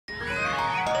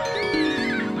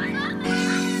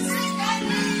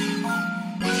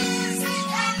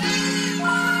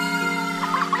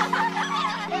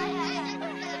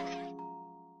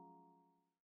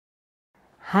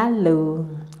Hello,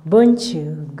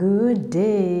 bonjour, good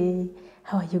day.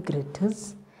 How are you, grade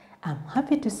 2s? I'm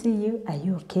happy to see you. Are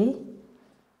you okay?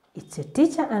 It's your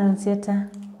teacher Anauncieta.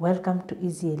 Welcome to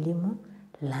EasyElimu,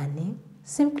 Learning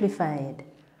Simplified.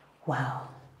 Wow,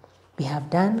 we have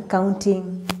done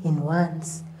counting in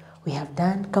ones. We have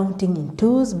done counting in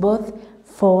twos, both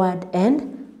forward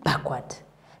and backward.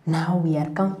 Now we are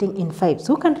counting in fives.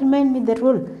 Who can remind me the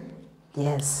rule?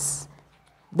 Yes,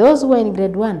 those who are in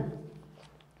grade 1.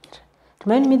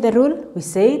 Remind me the rule. We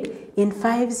said in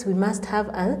fives we must have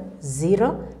a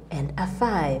 0 and a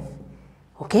 5.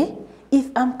 Okay?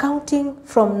 If I'm counting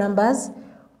from numbers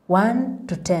 1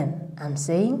 to 10, I'm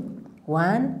saying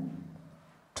 1,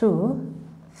 2,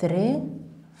 3,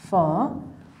 4,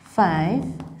 5,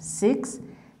 6,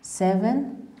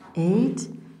 7, 8,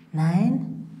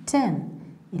 9, 10,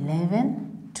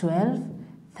 11, 12,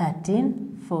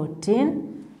 13,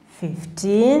 14,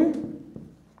 15,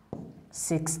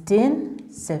 16,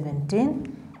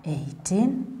 17,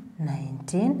 18,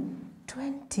 19,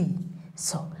 20.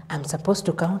 So I'm supposed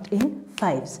to count in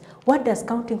fives. What does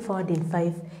counting forward in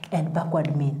 5 and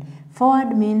backward mean?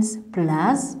 Forward means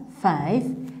plus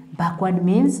 5, backward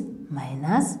means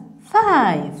minus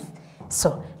 5.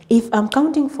 So if I'm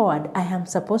counting forward, I am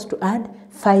supposed to add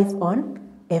 5 on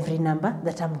every number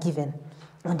that I'm given.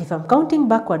 And if I'm counting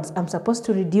backwards, I'm supposed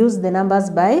to reduce the numbers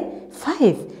by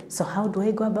 5. So how do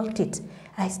I go about it?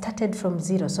 I started from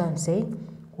 0, so I'm saying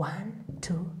 1,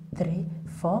 2, 3,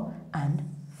 4, and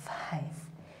 5.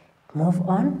 Move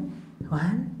on.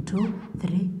 1, 2,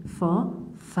 3, 4,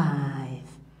 5.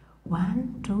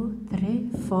 1, 2, 3,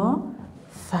 4,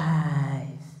 5.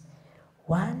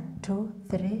 1, 2,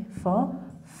 3, 4,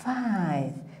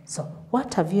 5. So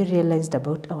what have you realized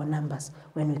about our numbers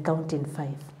when we count in 5?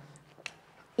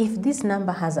 If this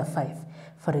number has a 5,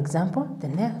 for example,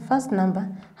 the first number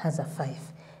has a 5.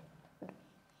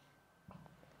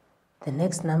 The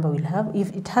next number will have,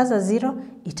 if it has a 0,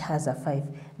 it has a 5.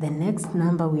 The next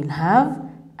number will have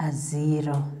a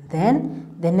 0.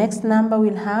 Then the next number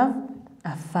will have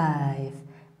a 5.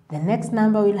 The next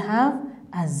number will have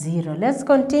a 0. Let's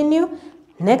continue.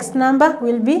 Next number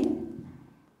will be,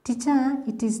 teacher,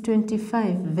 it is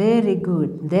 25. Very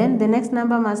good. Then the next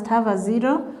number must have a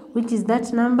 0, which is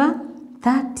that number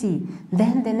 30.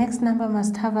 Then the next number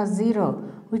must have a 0,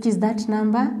 which is that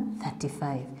number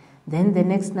 35. Then the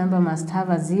next number must have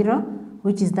a 0,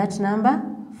 which is that number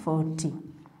 40.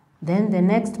 Then the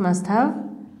next must have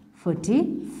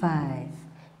 45.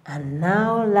 And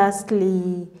now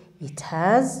lastly, it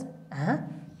has a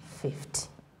 50.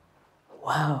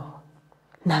 Wow.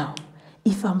 Now,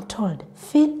 if I'm told,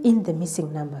 fill in the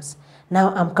missing numbers.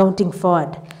 Now I'm counting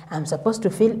forward. I'm supposed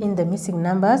to fill in the missing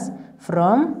numbers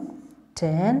from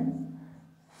 10,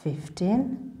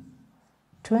 15,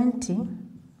 20,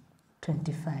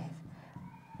 25.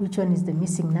 Which one is the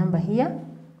missing number here?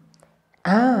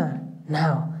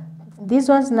 Now, these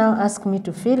ones now ask me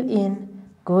to fill in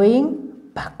going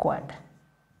backward.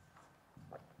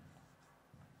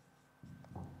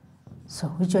 So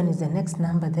which one is the next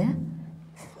number there?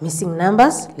 Missing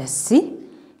numbers, let's see.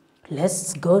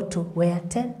 Let's go to where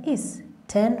 10 is.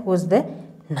 10 was the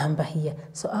number here.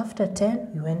 So after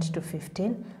 10, we went to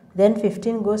 15. Then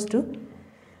 15 goes to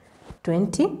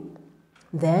 20.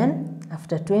 Then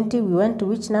after 20, we went to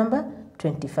which number?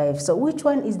 25. So which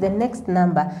one is the next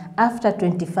number after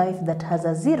 25 that has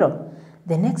a 0?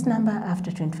 The next number after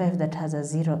 25 that has a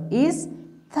 0 is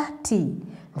 30.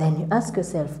 Then you ask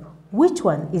yourself, which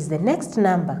one is the next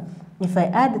number? If I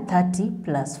add 30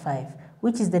 plus 5,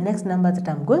 which is the next number that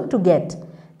I'm going to get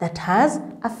that has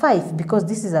a 5? Because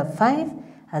this is a 5,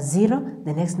 a 0,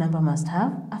 the next number must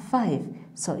have a 5.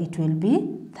 So it will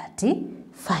be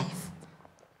 35.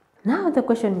 Now the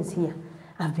question is here.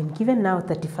 I've been given now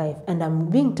 35 and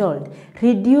I'm being told,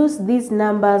 reduce these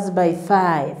numbers by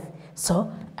 5.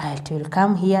 So I will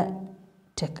come here,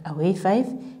 take away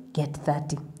 5, get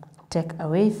 30. Take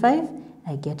away 5,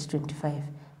 I get 25.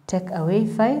 Take away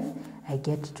 5, I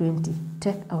get 20.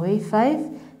 Take away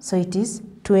 5, so it is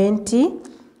 20,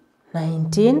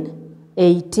 19,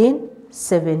 18,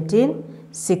 17,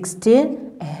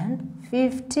 16, and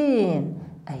 15.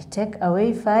 I take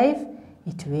away 5,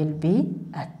 it will be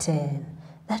a 10.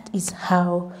 That is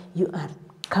how you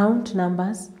count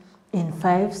numbers in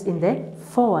fives in the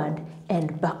forward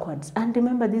and backwards. And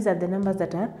remember, these are the numbers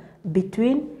that are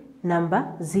between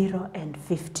number 0 and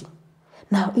 50.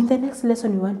 Now, in the next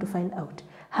lesson, we want to find out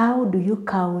how do you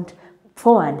count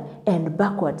forward and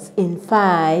backwards in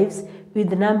fives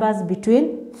with numbers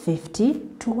between 50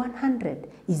 to 100.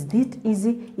 Is it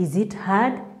easy? Is it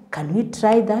hard? Can we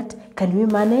try that? Can we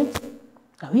manage?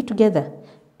 Are we together?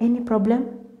 Any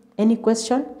problem? Any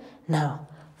question? Now,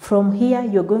 from here,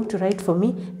 you're going to write for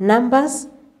me numbers.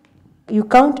 You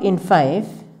count in 5.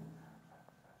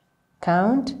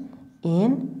 Count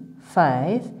in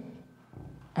 5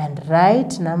 and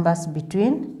write numbers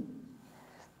between.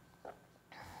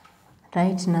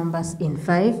 Write numbers in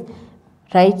 5.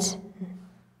 Write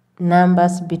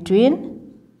numbers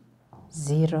between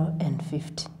 0 and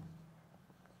 50.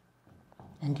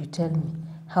 And you tell me,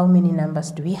 how many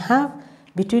numbers do we have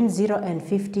between 0 and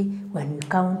 50 when we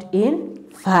count in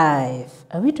 5?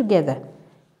 Are we together?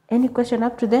 Any question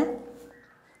up to there?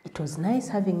 It was nice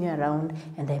having you around,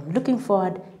 and I'm looking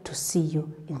forward to see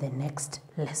you in the next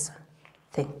lesson.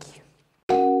 Thank you.